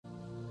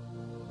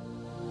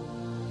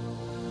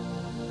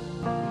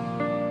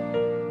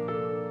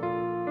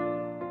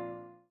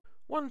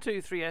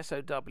123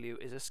 SOW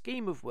is a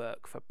scheme of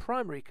work for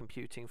primary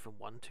computing from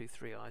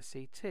 123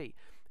 ICT.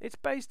 It's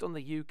based on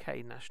the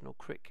UK National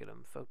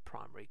Curriculum for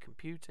Primary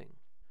Computing.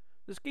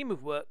 The scheme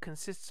of work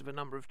consists of a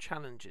number of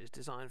challenges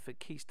designed for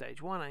Key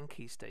Stage 1 and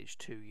Key Stage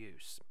 2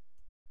 use.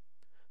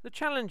 The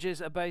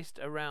challenges are based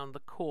around the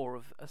core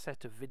of a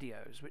set of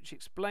videos which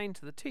explain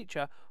to the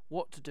teacher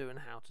what to do and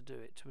how to do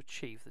it to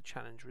achieve the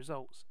challenge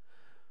results.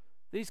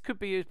 These could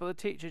be used by the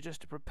teacher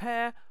just to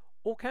prepare,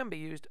 or can be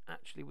used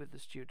actually with the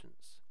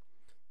students.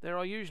 There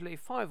are usually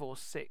 5 or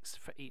 6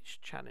 for each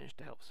challenge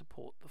to help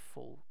support the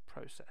full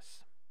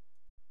process.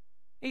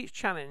 Each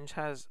challenge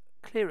has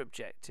clear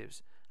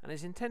objectives and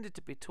is intended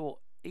to be taught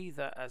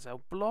either as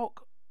a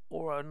block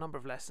or a number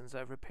of lessons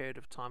over a period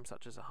of time,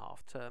 such as a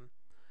half term.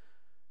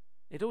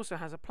 It also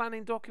has a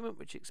planning document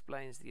which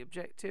explains the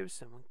objectives,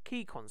 some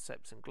key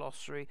concepts and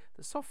glossary,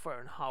 the software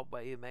and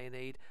hardware you may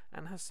need,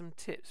 and has some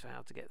tips for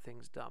how to get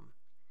things done.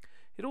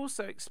 It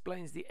also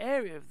explains the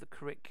area of the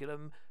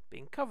curriculum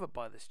being covered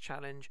by this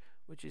challenge,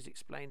 which is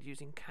explained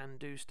using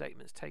can-do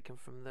statements taken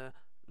from the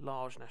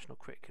large national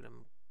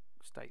curriculum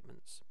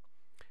statements.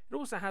 It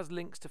also has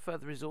links to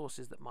further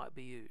resources that might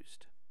be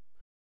used.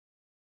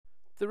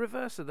 The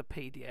reverse of the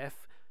PDF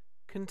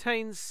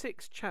contains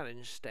 6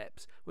 challenge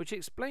steps which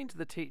explain to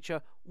the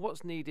teacher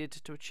what's needed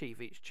to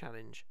achieve each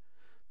challenge.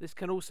 This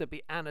can also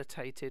be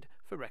annotated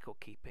for record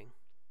keeping.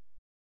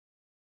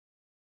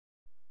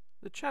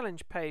 The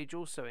challenge page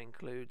also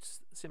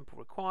includes the simple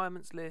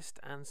requirements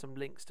list and some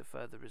links to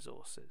further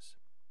resources.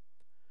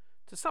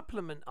 To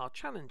supplement our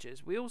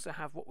challenges, we also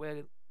have what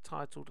we're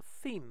titled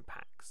theme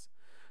packs.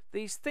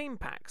 These theme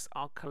packs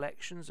are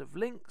collections of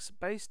links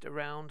based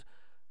around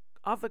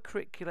other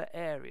curricular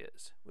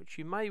areas which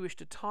you may wish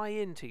to tie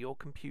into your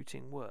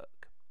computing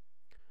work.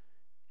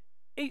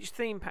 Each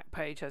theme pack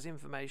page has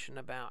information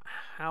about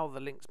how the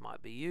links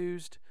might be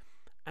used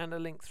and a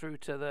link through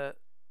to the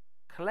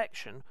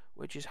collection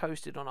which is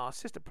hosted on our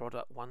sister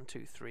product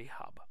 123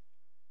 Hub.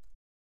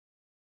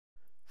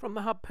 From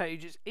the Hub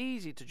page, it's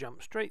easy to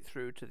jump straight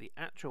through to the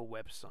actual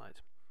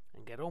website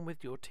and get on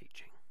with your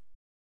teaching.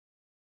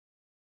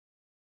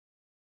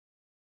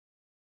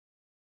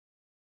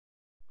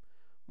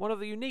 One of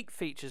the unique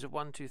features of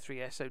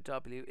 123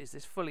 SOW is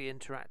this fully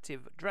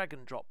interactive drag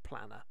and drop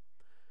planner.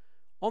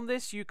 On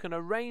this you can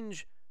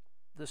arrange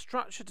the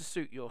structure to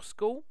suit your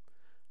school.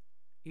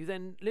 You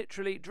then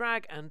literally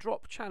drag and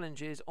drop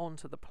challenges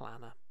onto the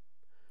planner.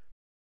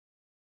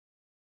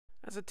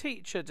 As a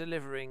teacher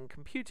delivering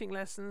computing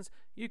lessons,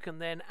 you can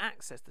then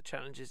access the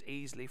challenges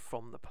easily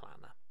from the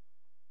planner.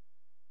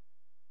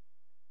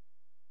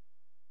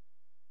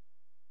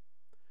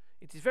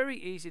 It is very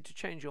easy to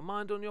change your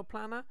mind on your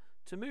planner,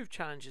 to move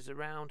challenges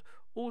around,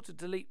 or to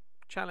delete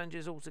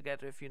challenges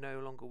altogether if you no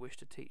longer wish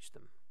to teach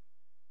them.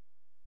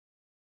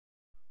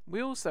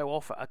 We also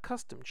offer a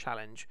custom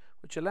challenge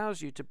which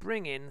allows you to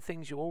bring in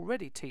things you're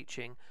already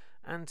teaching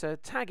and to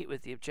tag it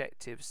with the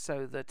objectives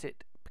so that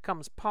it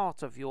becomes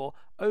part of your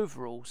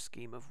overall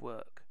scheme of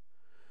work.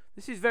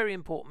 This is very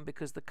important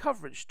because the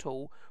coverage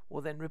tool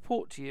will then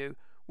report to you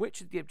which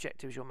of the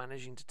objectives you're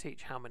managing to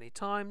teach how many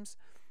times,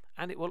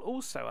 and it will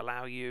also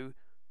allow you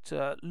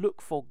to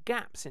look for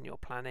gaps in your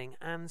planning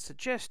and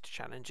suggest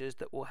challenges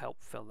that will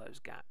help fill those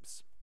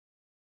gaps.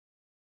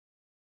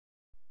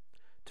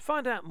 To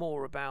find out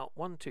more about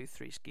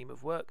 123 scheme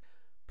of work,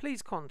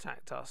 please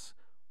contact us.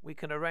 We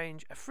can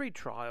arrange a free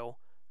trial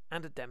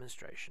and a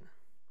demonstration.